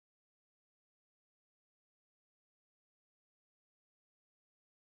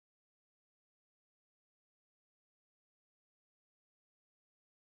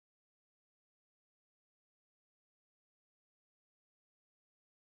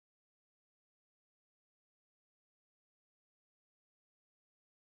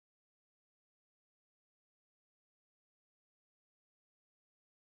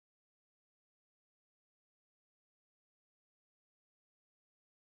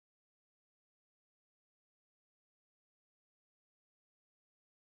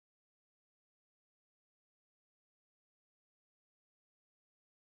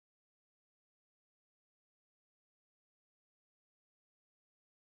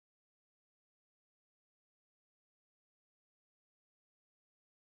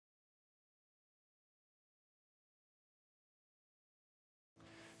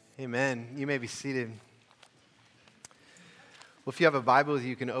Amen. You may be seated. Well, if you have a Bible,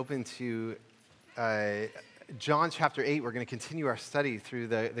 you can open to John chapter 8. We're going to continue our study through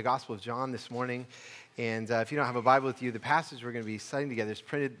the Gospel of John this morning. And if you don't have a Bible with you, the passage we're going to be studying together is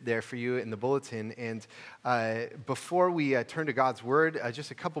printed there for you in the bulletin. And before we turn to God's Word,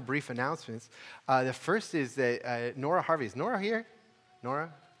 just a couple brief announcements. The first is that Nora Harvey. Is Nora here?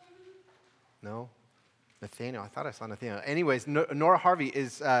 Nora? No? Nathaniel. I thought I saw Nathaniel. Anyways, Nora Harvey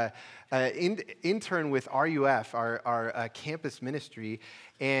is intern with RUF, our campus ministry,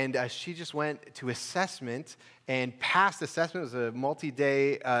 and she just went to assessment and passed assessment. It was a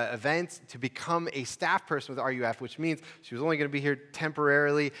multi-day event to become a staff person with RUF, which means she was only going to be here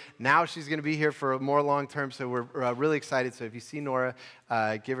temporarily. Now she's going to be here for more long-term, so we're really excited. So if you see Nora,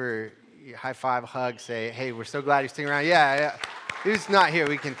 give her a high five, a hug, say, hey, we're so glad you're sticking around. Yeah. Who's not here,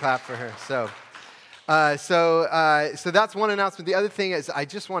 we can clap for her. So that's one announcement. The other thing is I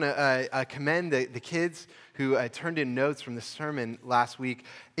just want to commend the kids who turned in notes from the sermon last week.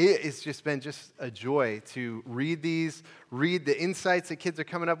 It's just been a joy to read these, read the insights that kids are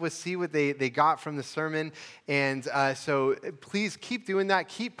coming up with, see what they got from the sermon. And so please keep doing that.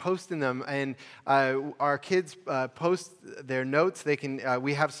 Keep posting them. And our kids post their notes. They can.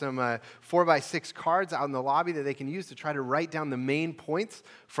 We have some 4x6 cards out in the lobby that they can use to try to write down the main points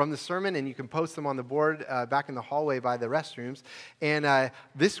from the sermon. And you can post them on the board back in the hallway by the restrooms. And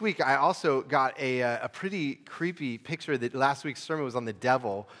this week I also got a pretty creepy picture that last week's sermon was on the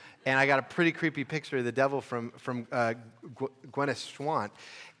devil. And I got a pretty creepy picture of the devil from Gwyneth Schwant.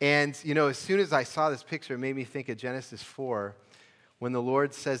 And, you know, as soon as I saw this picture, it made me think of Genesis 4, when the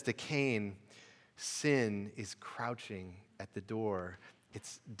Lord says to Cain, sin is crouching at the door.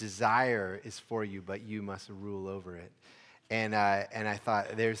 Its desire is for you, but you must rule over it. And I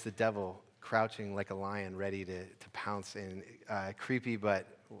thought, there's the devil crouching like a lion, ready to pounce. And creepy, but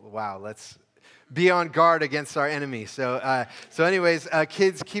wow, let's be on guard against our enemy. So anyways,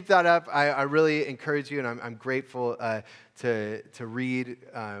 kids, keep that up. I really encourage you, and I'm grateful to read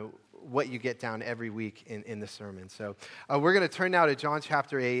what you get down every week in the sermon. So we're going to turn now to John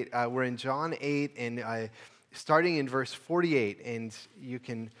chapter 8. We're in John 8, and starting in verse 48, and you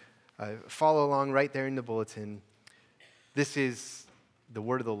can follow along right there in the bulletin. This is the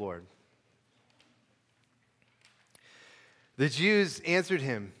word of the Lord. The Jews answered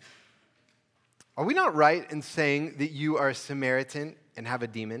him, "Are we not right in saying that you are a Samaritan and have a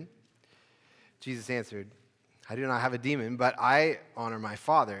demon?" Jesus answered, "I do not have a demon, but I honor my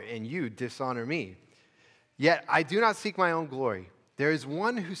Father, and you dishonor me. Yet I do not seek my own glory. There is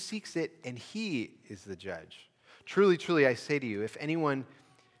one who seeks it, and he is the judge. Truly, truly, I say to you, if anyone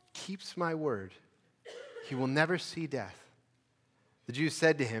keeps my word, he will never see death." The Jews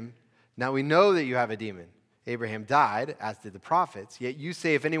said to him, "Now we know that you have a demon. Abraham died, as did the prophets, yet you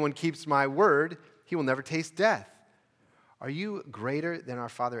say, if anyone keeps my word, he will never taste death. Are you greater than our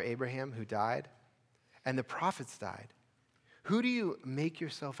father Abraham, who died? And the prophets died. Who do you make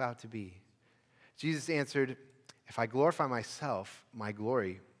yourself out to be?" Jesus answered, "If I glorify myself, my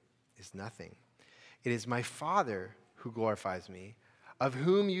glory is nothing. It is my Father who glorifies me, of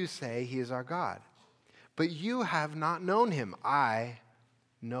whom you say he is our God. But you have not known him. I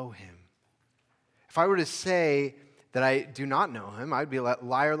know him. If I were to say that I do not know him, I'd be a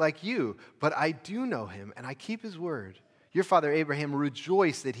liar like you. But I do know him, and I keep his word. Your father Abraham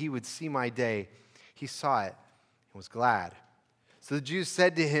rejoiced that he would see my day. He saw it and was glad." So the Jews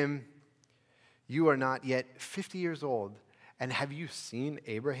said to him, "You are not yet 50 years old, and have you seen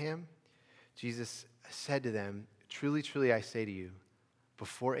Abraham?" Jesus said to them, "Truly, truly, I say to you,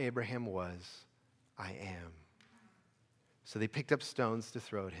 before Abraham was, I am." So they picked up stones to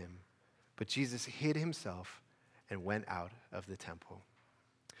throw at him. But Jesus hid himself and went out of the temple.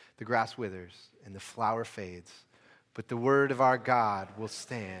 The grass withers and the flower fades, but the word of our God will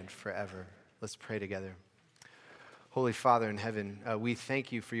stand forever. Let's pray together. Holy Father in heaven, we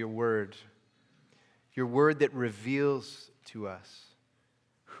thank you for your word that reveals to us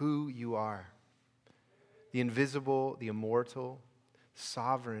who you are, the invisible, the immortal,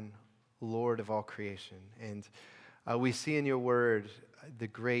 sovereign Lord of all creation. And we see in your word the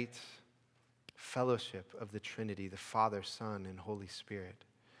great fellowship of the Trinity, the Father, Son, and Holy Spirit,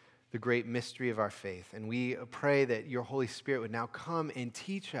 the great mystery of our faith. And we pray that your Holy Spirit would now come and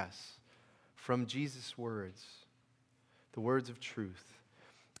teach us from Jesus' words, the words of truth,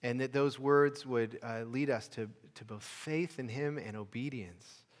 and that those words would lead us to both faith in him and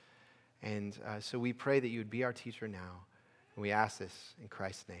obedience. And so we pray that you would be our teacher now, and we ask this in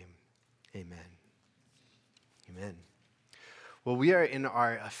Christ's name. Amen. Amen. Well, we are in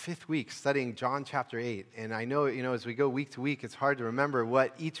our fifth week studying John chapter 8. And I know, as we go week to week, it's hard to remember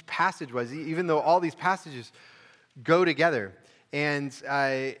what each passage was, even though all these passages go together. And,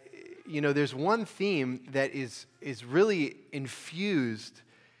 there's one theme that is really infused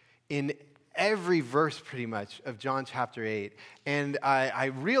in every verse pretty much of John chapter 8. And I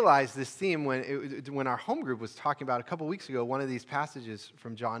realized this theme when our home group was talking about a couple weeks ago, one of these passages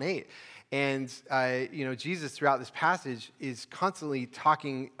from John 8. And, Jesus throughout this passage is constantly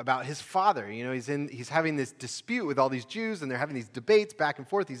talking about his Father. He's having this dispute with all these Jews, and they're having these debates back and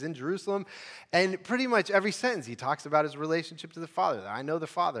forth. He's in Jerusalem. And pretty much every sentence, he talks about his relationship to the Father. I know the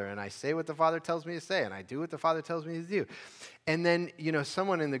Father, and I say what the Father tells me to say, and I do what the Father tells me to do. And then,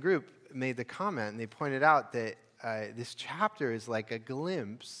 someone in the group made the comment, and they pointed out that this chapter is like a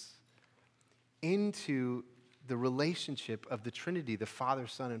glimpse into the relationship of the Trinity, the Father,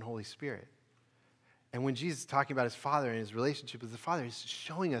 Son, and Holy Spirit. And when Jesus is talking about his Father and his relationship with the Father, he's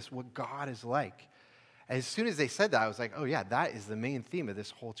showing us what God is like. As soon as they said that, I was like, oh yeah, that is the main theme of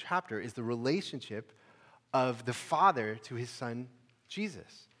this whole chapter, is the relationship of the Father to his Son,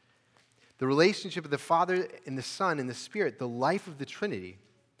 Jesus. The relationship of the Father and the Son and the Spirit, the life of the Trinity.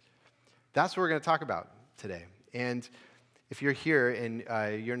 That's what we're going to talk about today. And if you're here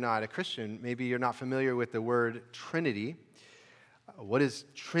and you're not a Christian, maybe you're not familiar with the word Trinity. What does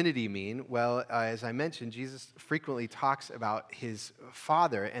Trinity mean? Well, as I mentioned, Jesus frequently talks about his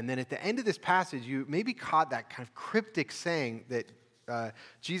Father. And then at the end of this passage, you maybe caught that kind of cryptic saying that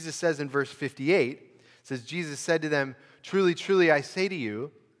Jesus says in verse 58. It says, Jesus said to them, "Truly, truly, I say to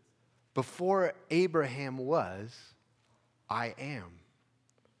you, before Abraham was, I am."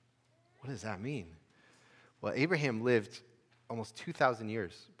 What does that mean? Well, Abraham lived almost 2,000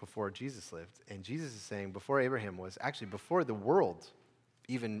 years before Jesus lived. And Jesus is saying, before Abraham was, actually before the world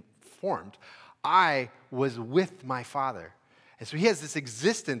even formed, I was with my Father. And so he has this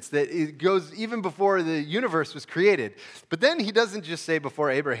existence that it goes even before the universe was created. But then he doesn't just say,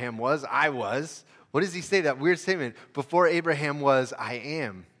 before Abraham was, I was. What does he say, that weird statement? Before Abraham was, I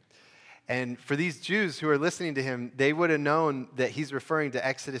am. And for these Jews who are listening to him, they would have known that he's referring to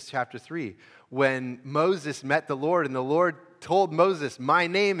Exodus chapter 3, when Moses met the Lord, and the Lord told Moses, my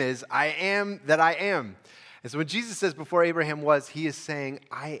name is I am that I am. And so when Jesus says before Abraham was, he is saying,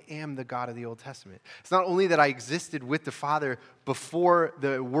 I am the God of the Old Testament. It's not only that I existed with the Father before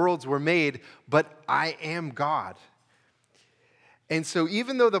the worlds were made, but I am God. And so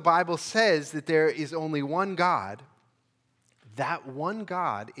even though the Bible says that there is only one God, that one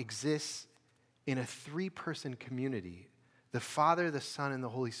God exists in a three-person community. The Father, the Son, and the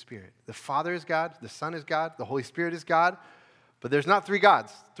Holy Spirit. The Father is God, the Son is God, the Holy Spirit is God, but there's not three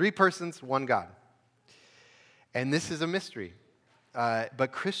gods. Three persons, one God. And this is a mystery.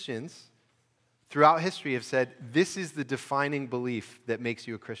 But Christians throughout history have said, this is the defining belief that makes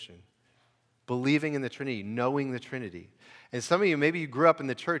you a Christian. Believing in the Trinity, knowing the Trinity. And some of you, maybe you grew up in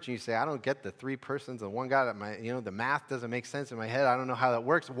the church and you say, I don't get the three persons and one God. The math doesn't make sense in my head. I don't know how that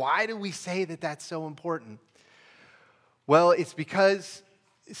works. Why do we say that that's so important? Well, it's because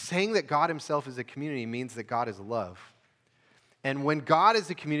saying that God himself is a community means that God is love. And when God is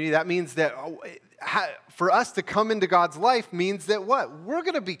a community, that means that for us to come into God's life means that what? We're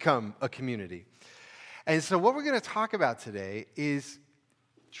going to become a community. And so what we're going to talk about today is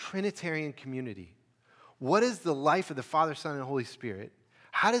Trinitarian community. What is the life of the Father, Son, and Holy Spirit?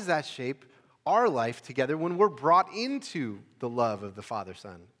 How does that shape our life together when we're brought into the love of the Father,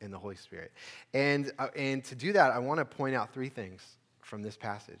 Son, and the Holy Spirit? And to do that, I want to point out three things from this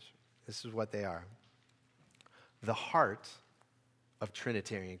passage. This is what they are. The heart of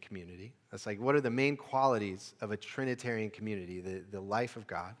Trinitarian community. That's like, what are the main qualities of a Trinitarian community, the life of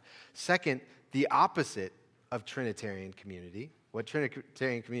God? Second, the opposite of Trinitarian community. What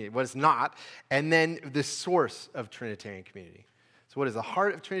Trinitarian community, what it's not. And then the source of Trinitarian community. So what is the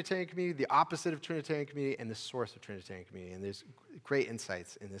heart of Trinitarian community, the opposite of Trinitarian community, and the source of Trinitarian community? And there's great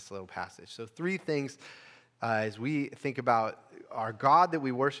insights in this little passage. So three things as we think about our God that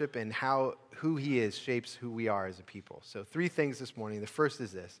we worship and who he is shapes who we are as a people. So three things this morning. The first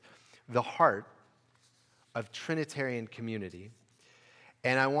is this: the heart of Trinitarian community.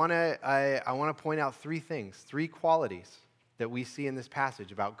 And I want to point out three things, three qualities that we see in this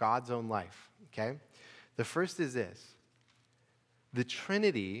passage about God's own life, okay? The first is this: the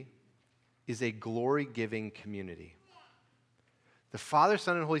Trinity is a glory-giving community. The Father,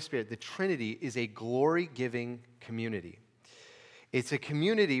 Son, and Holy Spirit, the Trinity, is a glory-giving community. It's a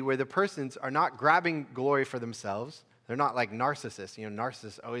community where the persons are not grabbing glory for themselves. They're not like narcissists.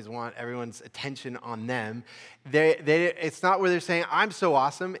 Narcissists always want everyone's attention on them. It's not where they're saying, I'm so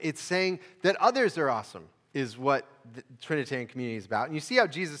awesome. It's saying that others are awesome. is what the Trinitarian community is about. And you see how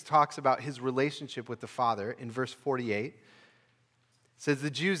Jesus talks about his relationship with the Father in verse 48. It says, the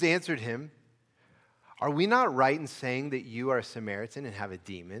Jews answered him, are we not right in saying that you are a Samaritan and have a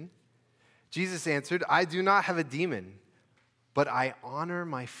demon? Jesus answered, I do not have a demon, but I honor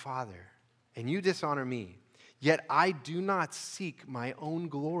my Father, and you dishonor me. Yet I do not seek my own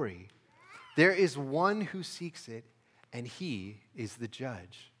glory. There is one who seeks it, and he is the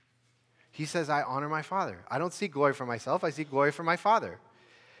judge. He says, I honor my Father. I don't seek glory for myself. I seek glory for my Father.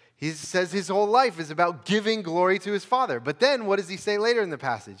 He says his whole life is about giving glory to his Father. But then what does he say later in the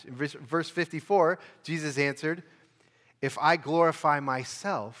passage? In verse 54, Jesus answered, if I glorify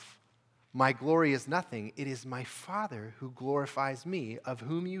myself, my glory is nothing. It is my Father who glorifies me, of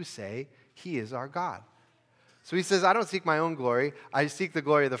whom you say he is our God. So he says, I don't seek my own glory. I seek the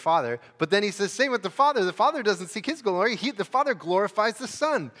glory of the Father. But then he says, same with the Father. The Father doesn't seek his glory. The Father glorifies the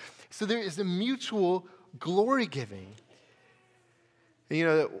Son. So there is a mutual glory giving.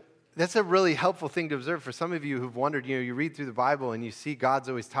 And, that's a really helpful thing to observe for some of you who've wondered, you read through the Bible and you see God's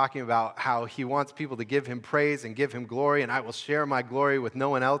always talking about how he wants people to give him praise and give him glory, and I will share my glory with no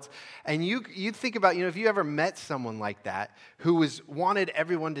one else. And you think about, if you ever met someone like that who wanted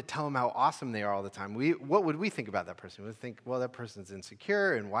everyone to tell him how awesome they are all the time, what would we think about that person? We would think, well, that person's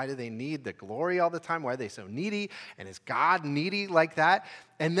insecure, and why do they need the glory all the time? Why are they so needy? And is God needy like that?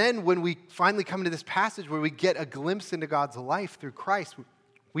 And then when we finally come to this passage where we get a glimpse into God's life through Christ,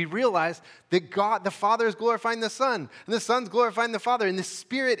 we realize that God, the Father, is glorifying the Son, and the Son's glorifying the Father, and the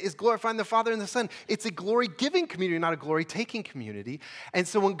Spirit is glorifying the Father and the Son. It's a glory-giving community, not a glory-taking community. And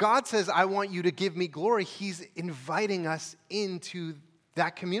so when God says, I want you to give me glory, he's inviting us into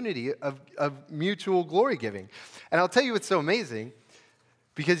that community of mutual glory-giving. And I'll tell you what's so amazing,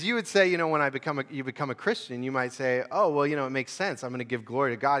 because you would say, when you become a Christian, you might say, oh, well, it makes sense. I'm going to give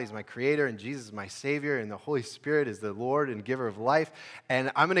glory to God. He's my creator, and Jesus is my Savior, and the Holy Spirit is the Lord and giver of life,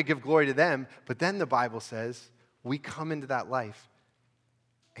 and I'm going to give glory to them. But then the Bible says we come into that life,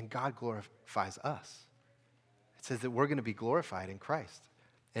 and God glorifies us. It says that we're going to be glorified in Christ.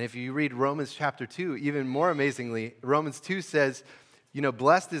 And if you read Romans chapter 2, even more amazingly, Romans 2 says,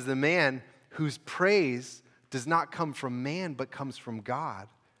 blessed is the man whose praise does not come from man, but comes from God,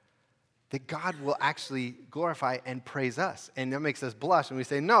 that God will actually glorify and praise us. And that makes us blush, and we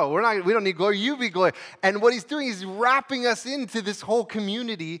say, no, we don't need glory, you be glory. And what he's doing is wrapping us into this whole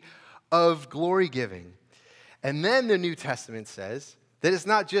community of glory giving. And then the New Testament says that it's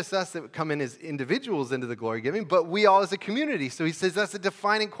not just us that come in as individuals into the glory giving, but we all as a community. So he says that's a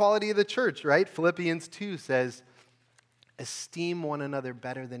defining quality of the church, right? Philippians 2 says, esteem one another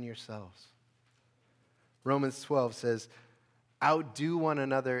better than yourselves. Romans 12 says, outdo one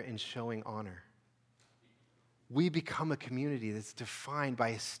another in showing honor. We become a community that's defined by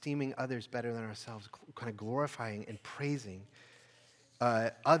esteeming others better than ourselves, kind of glorifying and praising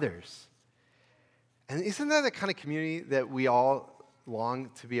others. And isn't that the kind of community that we all long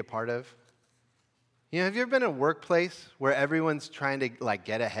to be a part of? Have you ever been in a workplace where everyone's trying to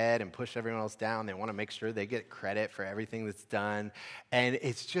get ahead and push everyone else down? They want to make sure they get credit for everything that's done. And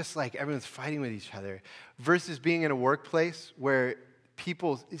it's just like everyone's fighting with each other. Versus being in a workplace where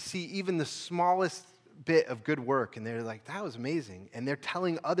people see even the smallest bit of good work and they're like, that was amazing. And they're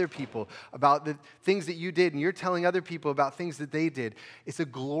telling other people about the things that you did, and you're telling other people about things that they did. It's a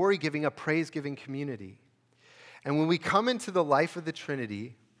glory-giving, a praise-giving community. And when we come into the life of the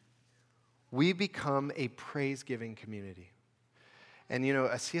Trinity, we become a praise-giving community. And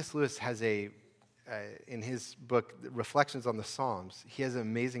C.S. Lewis has in his book, Reflections on the Psalms, he has an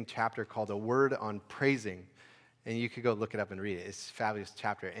amazing chapter called A Word on Praising. And you could go look it up and read it. It's a fabulous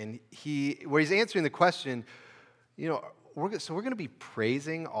chapter. And where he's answering the question, we're going to be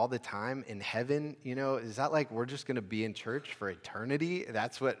praising all the time in heaven. Is that like we're just going to be in church for eternity?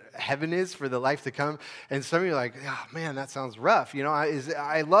 That's what heaven is for the life to come. And some of you are like, oh, man, that sounds rough.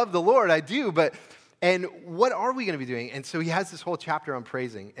 I love the Lord, I do, and what are we going to be doing? And so he has this whole chapter on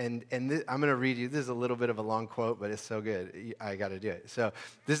praising. And I'm going to read you. This is a little bit of a long quote, but it's so good. I got to do it. So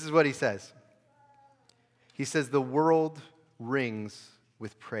this is what he says. He says, the world rings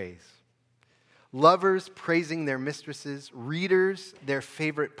with praise. Lovers praising their mistresses, readers their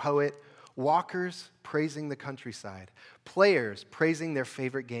favorite poet, walkers praising the countryside, players praising their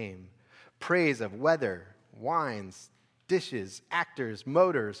favorite game, praise of weather, wines, dishes, actors,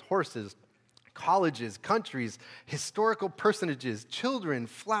 motors, horses, colleges, countries, historical personages, children,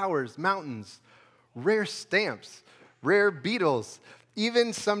 flowers, mountains, rare stamps, rare beetles,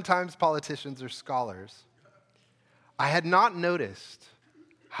 even sometimes politicians or scholars. I had not noticed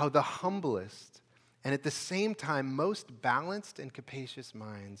how the humblest and at the same time most balanced and capacious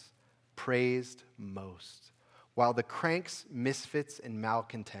minds praised most, while the cranks, misfits, and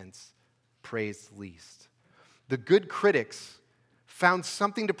malcontents praised least. The good critics found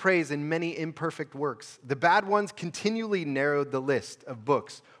something to praise in many imperfect works. The bad ones continually narrowed the list of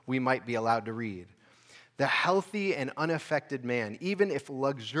books we might be allowed to read. The healthy and unaffected man, even if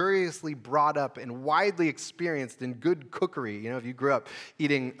luxuriously brought up and widely experienced in good cookery, if you grew up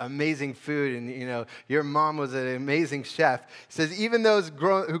eating amazing food and, your mom was an amazing chef, says even those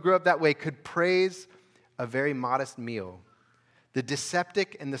who grew up that way could praise a very modest meal. The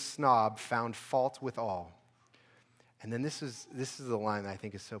dyspeptic and the snob found fault with all. And then this is the line that I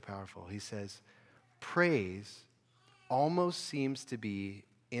think is so powerful. He says, praise almost seems to be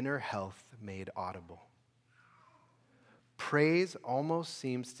inner health made audible. Praise almost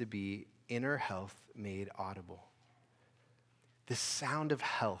seems to be inner health made audible. The sound of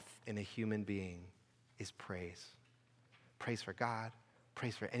health in a human being is praise. Praise for God,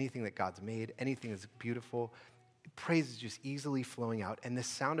 praise for anything that God's made, anything that's beautiful. Praise is just easily flowing out. And the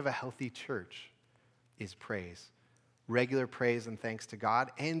sound of a healthy church is praise. Regular praise and thanks to God,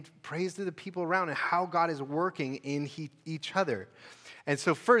 and praise to the people around and how God is working in each other. And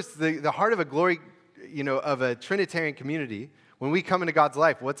so first, the heart of a glory, of a Trinitarian community, when we come into God's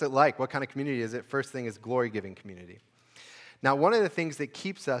life, what's it like? What kind of community is it? First thing is glory-giving community. Now, one of the things that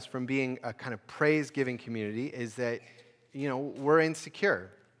keeps us from being a kind of praise-giving community is that, we're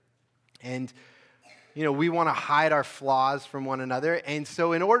insecure. And we want to hide our flaws from one another. And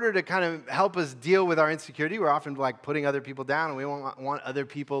so in order to kind of help us deal with our insecurity, we're often like putting other people down, and we don't want other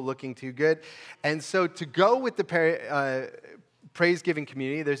people looking too good. And so to go with the praise-giving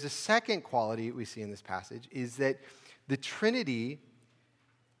community, there's a second quality we see in this passage, is that the Trinity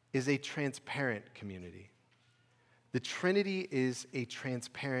is a transparent community. The Trinity is a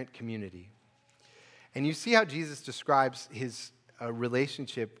transparent community. And you see how Jesus describes his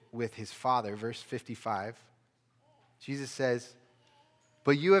relationship with his Father, verse 55. Jesus says,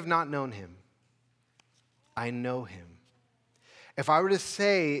 "But you have not known him. I know him. If I were to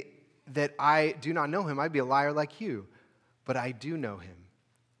say that I do not know him, I'd be a liar like you. But I do know him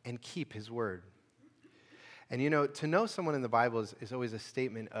and keep his word." And to know someone in the Bible is always a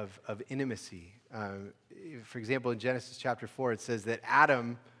statement of intimacy. For example, in Genesis chapter 4, it says that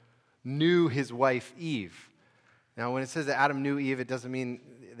Adam knew his wife Eve. Now, when it says that Adam knew Eve, it doesn't mean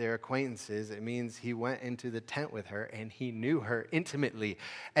they're acquaintances. It means he went into the tent with her and he knew her intimately.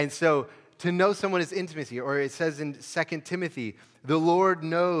 And so to know someone is intimacy. Or it says in 2 Timothy, the Lord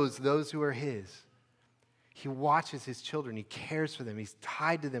knows those who are his. He watches his children. He cares for them. He's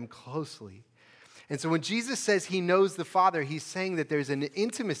tied to them closely. And so when Jesus says he knows the Father, he's saying that there's an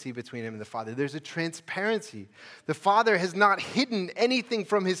intimacy between him and the Father. There's a transparency. The Father has not hidden anything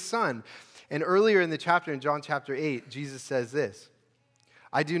from his Son. And earlier in the chapter, in John chapter 8, Jesus says this,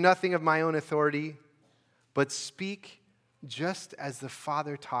 "I do nothing of my own authority, but speak just as the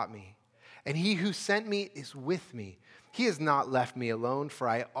Father taught me. And he who sent me is with me. He has not left me alone, for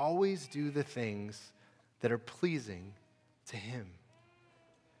I always do the things that are pleasing to him."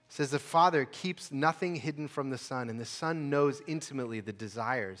 It says the Father keeps nothing hidden from the Son, and the Son knows intimately the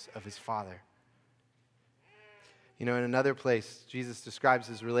desires of his Father. In another place, Jesus describes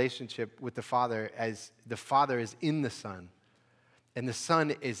his relationship with the Father as the Father is in the Son, and the Son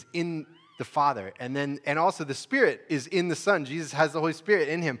is in the Father, and also the Spirit is in the Son. Jesus has the Holy Spirit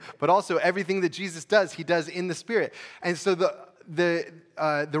in him, but also everything that Jesus does, he does in the Spirit. And so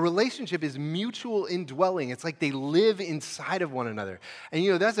the relationship is mutual indwelling. It's like they live inside of one another.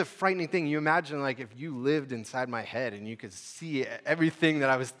 And that's a frightening thing. You imagine like if you lived inside my head and you could see everything that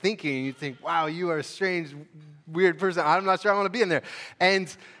I was thinking, and you think, wow, you are a strange, weird person. I'm not sure I want to be in there.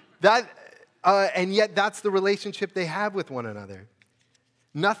 And yet that's the relationship they have with one another.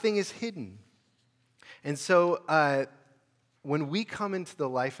 Nothing is hidden. And so when we come into the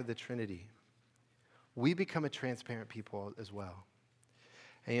life of the Trinity, we become a transparent people as well.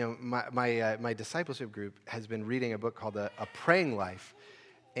 And my discipleship group has been reading a book called A Praying Life.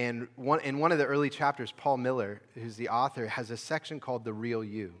 And in one of the early chapters, Paul Miller, who's the author, has a section called The Real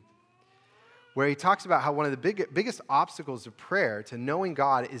You, where he talks about how one of the biggest obstacles of prayer to knowing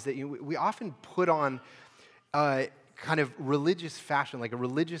God is that we often put on kind of religious fashion, like a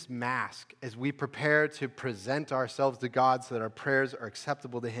religious mask, as we prepare to present ourselves to God so that our prayers are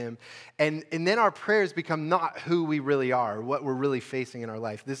acceptable to him. And then our prayers become not who we really are, or what we're really facing in our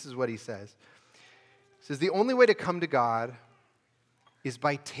life. This is what he says. He says, the only way to come to God is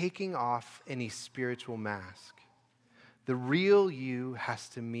by taking off any spiritual mask. The real you has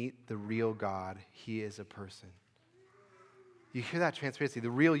to meet the real God. He is a person. You hear that transparency?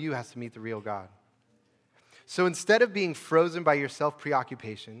 The real you has to meet the real God. So instead of being frozen by your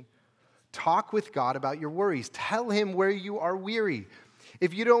self-preoccupation, Talk with God about your worries. Tell him where you are weary.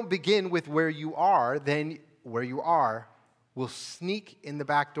 If you don't begin with where you are, then where you are will sneak in the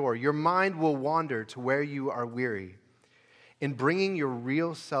back door. Your mind will wander to where you are weary. In bringing your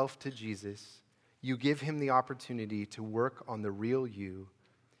real self to Jesus, you give him the opportunity to work on the real you,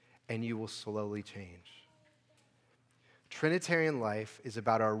 and you will slowly change. Trinitarian life is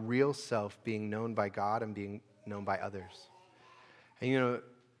about our real self being known by God and being known by others. And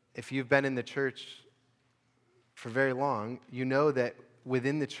if you've been in the church for very long, you know that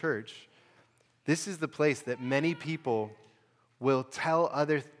within the church, this is the place that many people will tell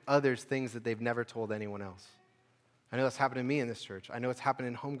others things that they've never told anyone else. I know that's happened to me in this church. I know it's happened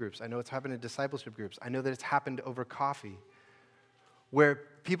in home groups. I know it's happened in discipleship groups. I know that it's happened over coffee, where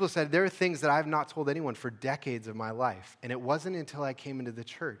people said, there are things that I've not told anyone for decades of my life. And it wasn't until I came into the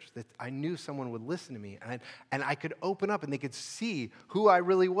church that I knew someone would listen to me. And I could open up and they could see who I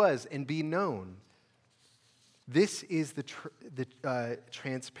really was and be known. This is the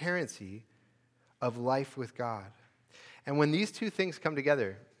transparency of life with God. And when these two things come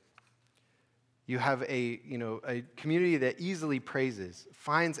together, you have a community that easily praises,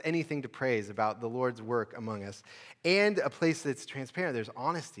 finds anything to praise about the Lord's work among us, and a place that's transparent. There's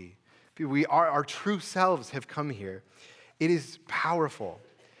honesty. Our true selves have come here. It is powerful.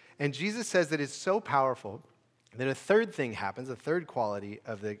 And Jesus says that it's so powerful that a third thing happens, a third quality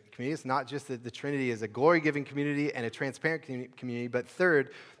of the community. It's not just that the Trinity is a glory-giving community and a transparent community, but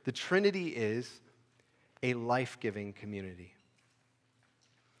third, the Trinity is a life-giving community.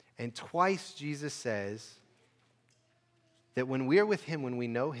 And twice Jesus says that when we are with him, when we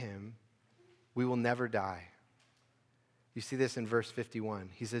know him, we will never die. You see this in verse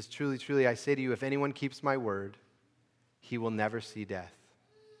 51. He says, truly, truly, I say to you, if anyone keeps my word, he will never see death.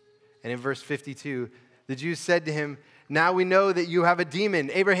 And in verse 52, the Jews said to him, now we know that you have a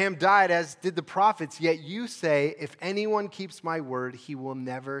demon. Abraham died, as did the prophets, yet you say, if anyone keeps my word, he will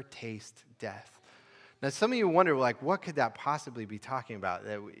never taste death. Now, some of you wonder, what could that possibly be talking about?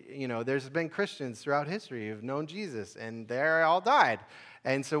 That, there's been Christians throughout history who've known Jesus, and they all died.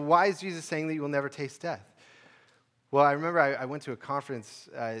 And so why is Jesus saying that you will never taste death? Well, I remember I went to a conference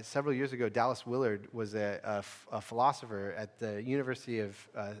several years ago. Dallas Willard was a philosopher at the University of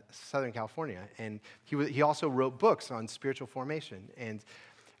Southern California, and he also wrote books on spiritual formation. And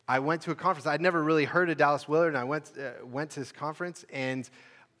I went to a conference. I'd never really heard of Dallas Willard, and I went to this conference, and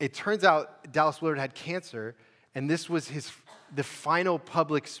it turns out Dallas Willard had cancer, and this was the final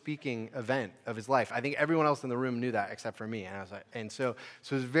public speaking event of his life. I think everyone else in the room knew that except for me. And I was like, so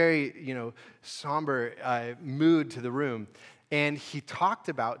it was very, somber mood to the room. And he talked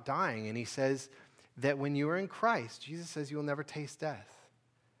about dying, and he says that when you are in Christ, Jesus says you will never taste death.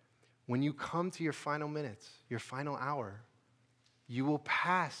 When you come to your final minutes, your final hour, you will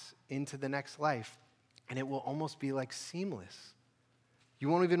pass into the next life, and it will almost be like seamless. You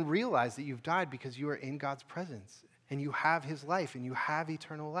won't even realize that you've died because you are in God's presence and you have his life and you have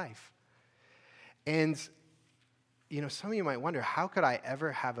eternal life. And, some of you might wonder, how could I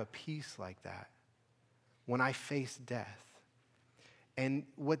ever have a peace like that when I face death? And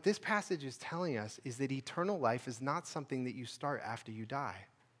what this passage is telling us is that eternal life is not something that you start after you die.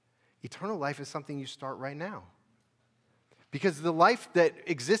 Eternal life is something you start right now. Because the life that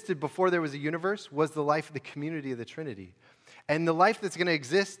existed before there was a universe was the life of the community of the Trinity. And the life that's going to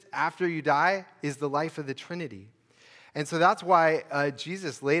exist after you die is the life of the Trinity. And so that's why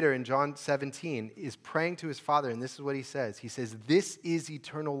Jesus later in John 17 is praying to his Father, and this is what he says. He says, this is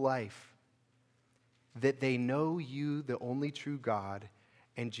eternal life, that they know you, the only true God,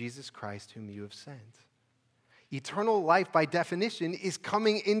 and Jesus Christ whom you have sent. Eternal life, by definition, is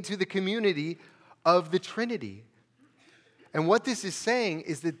coming into the community of the Trinity. And what this is saying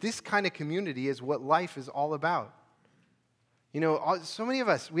is that this kind of community is what life is all about. So many of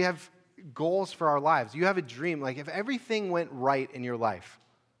us, we have goals for our lives. You have a dream. Like, if everything went right in your life,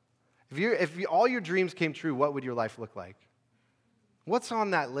 if all your dreams came true, what would your life look like? What's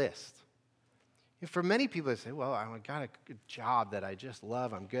on that list? For many people, they say, well, I got a good job that I just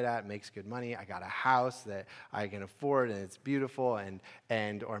love, I'm good at, makes good money. I got a house that I can afford and it's beautiful,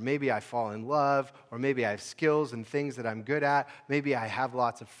 or maybe I fall in love, or maybe I have skills and things that I'm good at. Maybe I have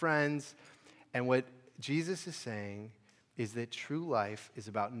lots of friends. And what Jesus is saying is that true life is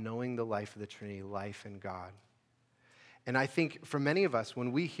about knowing the life of the Trinity, life in God. And I think for many of us,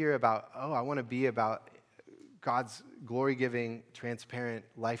 when we hear about, I want to be about God's glory-giving, transparent,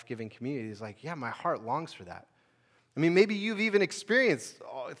 life-giving community, it's like, yeah, my heart longs for that. I mean, maybe you've even experienced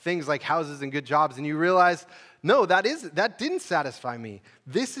things like houses and good jobs, and you realize, no, that didn't satisfy me.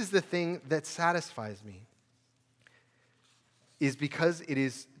 This is the thing that satisfies me, is because it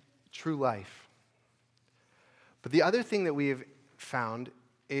is true life. But the other thing that we have found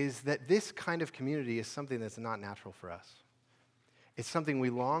is that this kind of community is something that's not natural for us. It's something we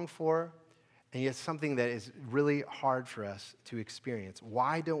long for, and yet something that is really hard for us to experience.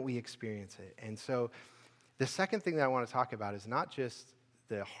 Why don't we experience it? And so the second thing that I want to talk about is not just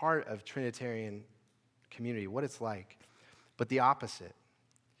the heart of Trinitarian community, what it's like, but the opposite.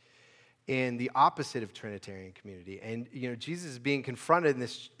 And the opposite of Trinitarian community. And, Jesus is being confronted in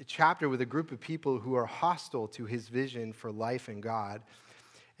this chapter with a group of people who are hostile to his vision for life in God.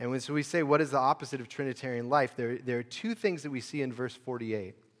 And so we say, what is the opposite of Trinitarian life? There are two things that we see in verse 48.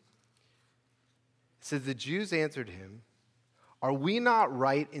 It says, the Jews answered him, are we not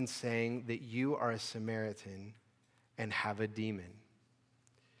right in saying that you are a Samaritan and have a demon?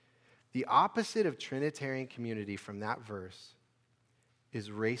 The opposite of Trinitarian community from that verse is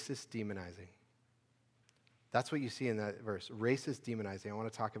racist demonizing. That's what you see in that verse, racist demonizing. I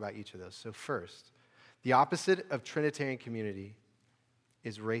want to talk about each of those. So first, the opposite of Trinitarian community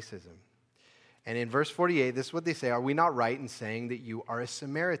is racism. And in verse 48, this is what they say, are we not right in saying that you are a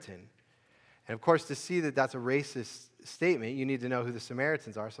Samaritan? And of course, to see that that's a racist statement, you need to know who the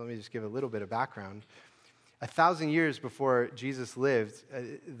Samaritans are. So let me just give a little bit of background. 1,000 years before Jesus lived,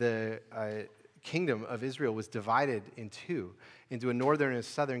 the kingdom of Israel was divided in two, into a northern and a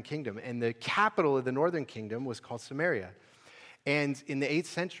southern kingdom. And the capital of the northern kingdom was called Samaria. And in the 8th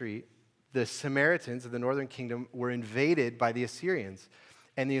century, the Samaritans of the northern kingdom were invaded by the Assyrians.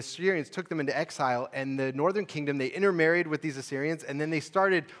 And the Assyrians took them into exile, and the northern kingdom, they intermarried with these Assyrians, and then they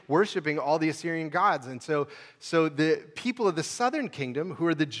started worshiping all the Assyrian gods. And so the people of the southern kingdom, who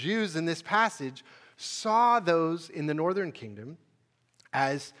are the Jews in this passage, saw those in the northern kingdom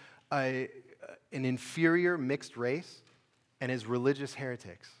as an inferior mixed race and as religious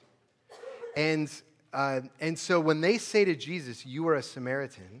heretics. And so when they say to Jesus, you are a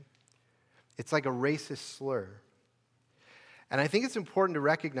Samaritan, it's like a racist slur. And I think it's important to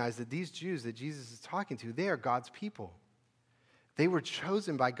recognize that these Jews that Jesus is talking to, they are God's people. They were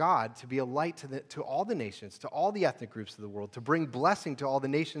chosen by God to be a light to all the nations, to all the ethnic groups of the world, to bring blessing to all the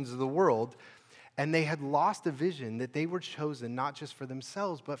nations of the world. And they had lost a vision that they were chosen not just for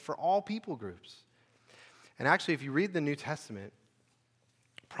themselves, but for all people groups. And actually, if you read the New Testament,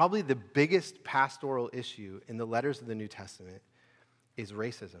 probably the biggest pastoral issue in the letters of the New Testament is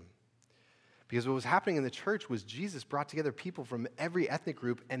racism. Because what was happening in the church was Jesus brought together people from every ethnic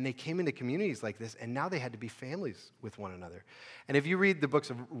group, and they came into communities like this, and now they had to be families with one another. And if you read the books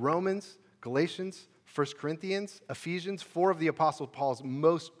of Romans, Galatians, 1 Corinthians, Ephesians, 4 of the Apostle Paul's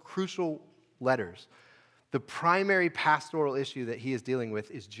most crucial letters, the primary pastoral issue that he is dealing with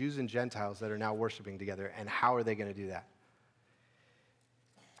is Jews and Gentiles that are now worshiping together, and how are they going to do that?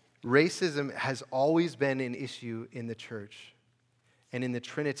 Racism has always been an issue in the church and in the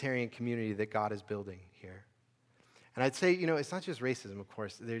Trinitarian community that God is building here. And I'd say, it's not just racism, of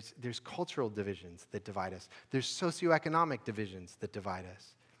course. There's cultural divisions that divide us. There's socioeconomic divisions that divide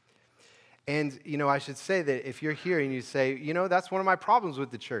us. And, I should say that if you're here and you say, that's one of my problems with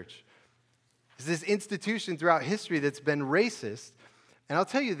the church, is this institution throughout history that's been racist. And I'll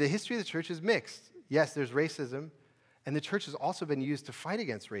tell you, the history of the church is mixed. Yes, there's racism, and the church has also been used to fight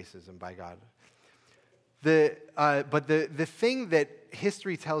against racism by God. But the thing that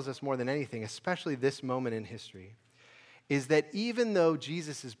history tells us more than anything, especially this moment in history, is that even though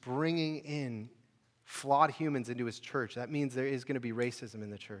Jesus is bringing in flawed humans into his church, that means there is going to be racism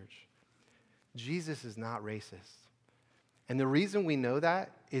in the church. Jesus is not racist. And the reason we know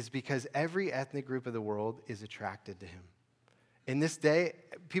that is because every ethnic group of the world is attracted to him. In this day,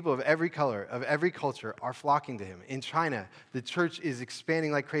 people of every color, of every culture are flocking to him. In China, the church is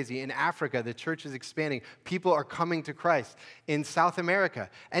expanding like crazy. In Africa, the church is expanding. People are coming to Christ. In South America,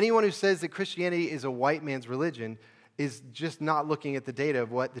 anyone who says that Christianity is a white man's religion is just not looking at the data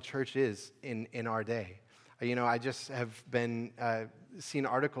of what the church is in our day. I just have been seeing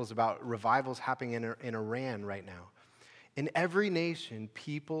articles about revivals happening in Iran right now. In every nation,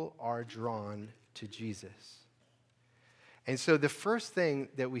 people are drawn to Jesus. And so the first thing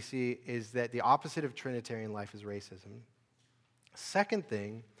that we see is that the opposite of Trinitarian life is racism. Second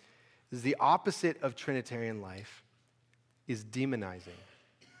thing is the opposite of Trinitarian life is demonizing.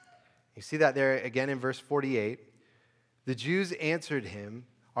 You see that there again in verse 48. The Jews answered him,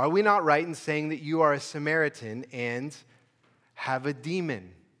 are we not right in saying that you are a Samaritan and have a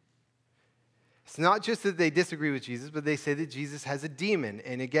demon? It's not just that they disagree with Jesus, but they say that Jesus has a demon.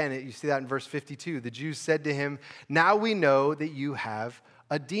 And again, you see that in verse 52. The Jews said to him, now we know that you have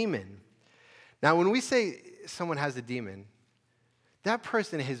a demon. Now, when we say someone has a demon, that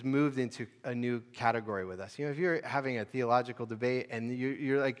person has moved into a new category with us. If you're having a theological debate and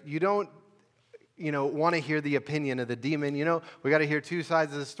you're like, you don't, want to hear the opinion of the demon. We got to hear two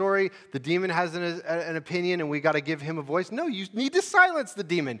sides of the story. The demon has an opinion and we got to give him a voice. No, you need to silence the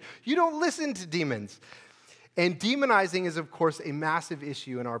demon. You don't listen to demons. And demonizing is, of course, a massive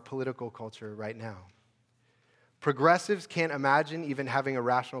issue in our political culture right now. Progressives can't imagine even having a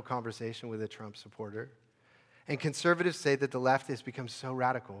rational conversation with a Trump supporter. And conservatives say that the left has become so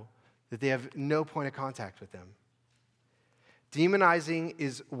radical that they have no point of contact with them. Demonizing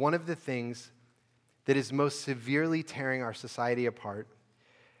is one of the things that is most severely tearing our society apart.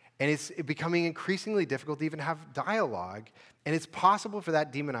 And it's becoming increasingly difficult to even have dialogue. And it's possible for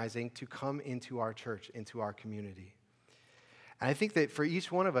that demonizing to come into our church, into our community. And I think that for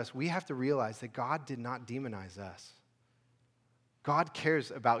each one of us, we have to realize that God did not demonize us. God cares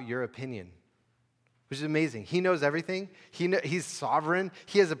about your opinion, which is amazing. He knows everything. He's sovereign.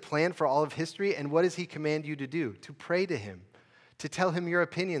 He has a plan for all of history. And what does he command you to do? To pray to him, to tell him your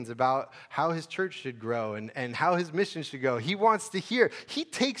opinions about how his church should grow and how his mission should go. He wants to hear. He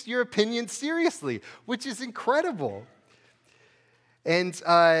takes your opinion seriously, which is incredible. And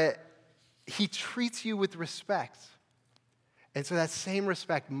he treats you with respect. And so that same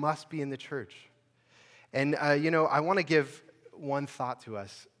respect must be in the church. And, I want to give one thought to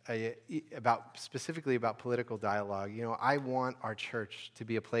us specifically about political dialogue. I want our church to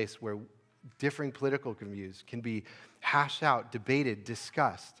be a place where differing political views can be hashed out, debated,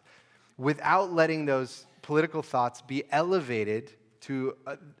 discussed, without letting those political thoughts be elevated to,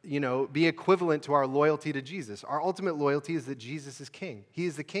 be equivalent to our loyalty to Jesus. Our ultimate loyalty is that Jesus is king. He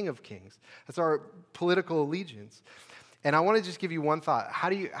is the King of kings. That's our political allegiance. And I want to just give you one thought. How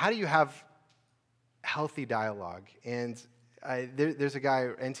do you have healthy dialogue? And there's a guy,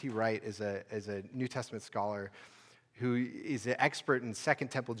 N.T. Wright, is a New Testament scholar who is an expert in Second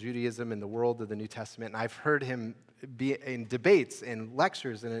Temple Judaism and the world of the New Testament. And I've heard him be in debates and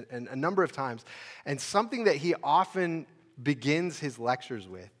lectures and a number of times. And something that he often begins his lectures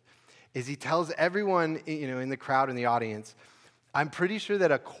with is he tells everyone, in the crowd, in the audience, I'm pretty sure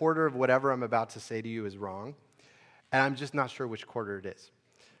that a quarter of whatever I'm about to say to you is wrong, and I'm just not sure which quarter it is.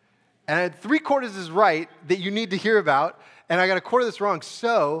 And 3/4 is right that you need to hear about, and I got a quarter that's wrong,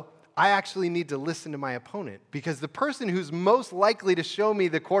 so I actually need to listen to my opponent, because the person who's most likely to show me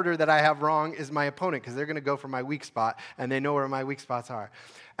the quarter that I have wrong is my opponent, because they're going to go for my weak spot, and they know where my weak spots are.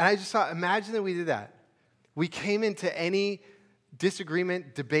 And I just thought, imagine that we did that. We came into any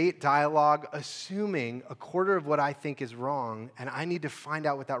disagreement, debate, dialogue, assuming a quarter of what I think is wrong, and I need to find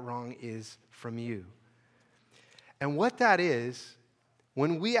out what that wrong is from you. And what that is,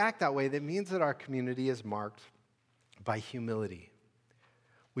 when we act that way, that means that our community is marked by humility.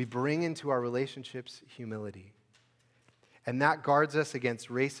 We bring into our relationships humility. And that guards us against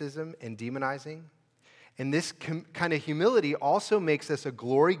racism and demonizing. And this kind of humility also makes us a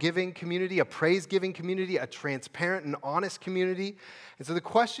glory-giving community, a praise-giving community, a transparent and honest community. And so the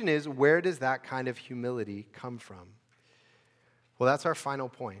question is, where does that kind of humility come from? Well, that's our final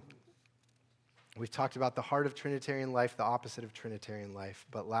point. We've talked about the heart of Trinitarian life, the opposite of Trinitarian life,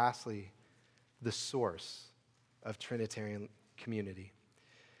 but lastly, the source of Trinitarian community.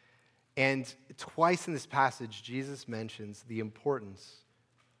 And twice in this passage, Jesus mentions the importance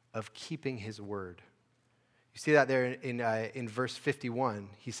of keeping his word. You see that there in verse 51.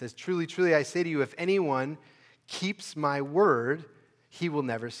 He says, truly, truly, I say to you, if anyone keeps my word, he will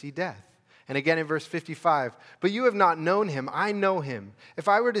never see death. And again in verse 55, but you have not known him, I know him. If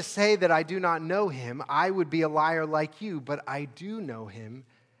I were to say that I do not know him, I would be a liar like you, but I do know him,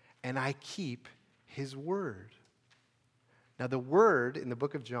 and I keep his word. Now the word in the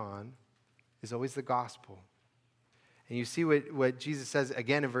book of John is always the gospel. And you see what Jesus says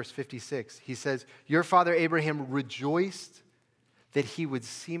again in verse 56. He says, your father Abraham rejoiced that he would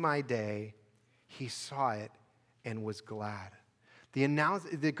see my day. He saw it and was glad.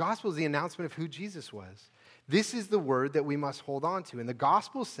 The gospel is the announcement of who Jesus was. This is the word that we must hold on to. And the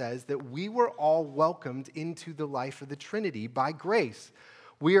gospel says that we were all welcomed into the life of the Trinity by grace.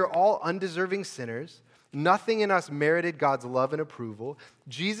 We are all undeserving sinners. Nothing in us merited God's love and approval.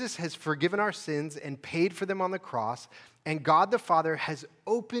 Jesus has forgiven our sins and paid for them on the cross. And God the Father has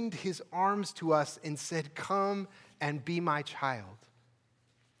opened his arms to us and said, come and be my child.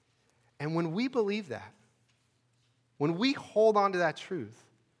 And when we believe that, when we hold on to that truth,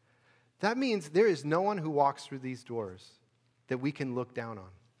 that means there is no one who walks through these doors that we can look down on.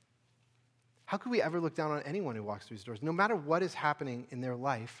 How could we ever look down on anyone who walks through these doors? No matter what is happening in their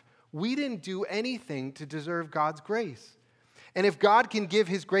life, we didn't do anything to deserve God's grace. And if God can give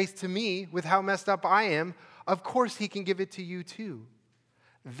his grace to me with how messed up I am, of course he can give it to you too.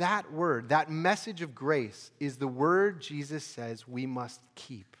 That word, that message of grace, is the word Jesus says we must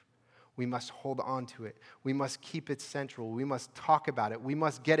keep. We must hold on to it. We must keep it central. We must talk about it. We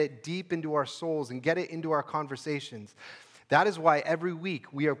must get it deep into our souls and get it into our conversations. That is why every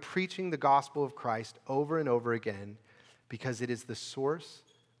week we are preaching the gospel of Christ over and over again, because it is the source,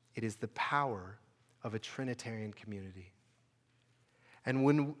 it is the power of a Trinitarian community. And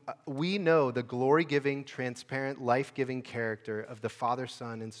when we know the glory-giving, transparent, life-giving character of the Father,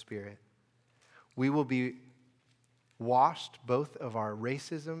 Son, and Spirit, we will be washed both of our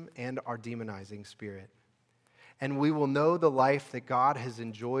racism and our demonizing spirit. And we will know the life that God has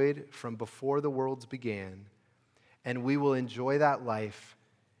enjoyed from before the worlds began, and we will enjoy that life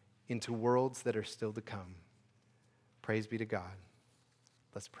into worlds that are still to come. Praise be to God.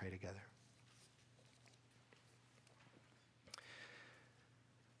 Let's pray together.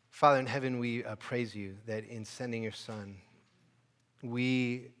 Father in heaven, we praise you that in sending your Son,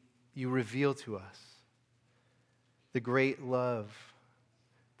 you reveal to us the great love,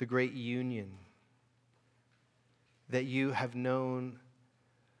 the great union that you have known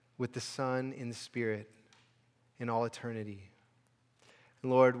with the Son in the Spirit in all eternity.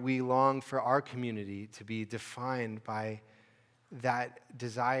 And Lord, we long for our community to be defined by that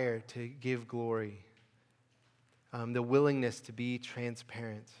desire to give glory, the willingness to be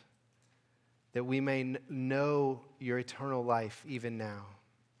transparent, that we may know your eternal life even now.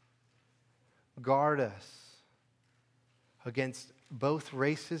 Guard us against both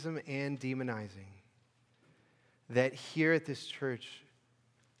racism and demonizing, that here at this church,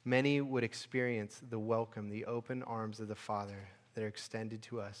 many would experience the welcome, the open arms of the Father that are extended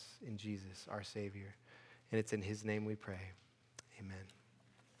to us in Jesus, our Savior. And it's in his name we pray. Amen.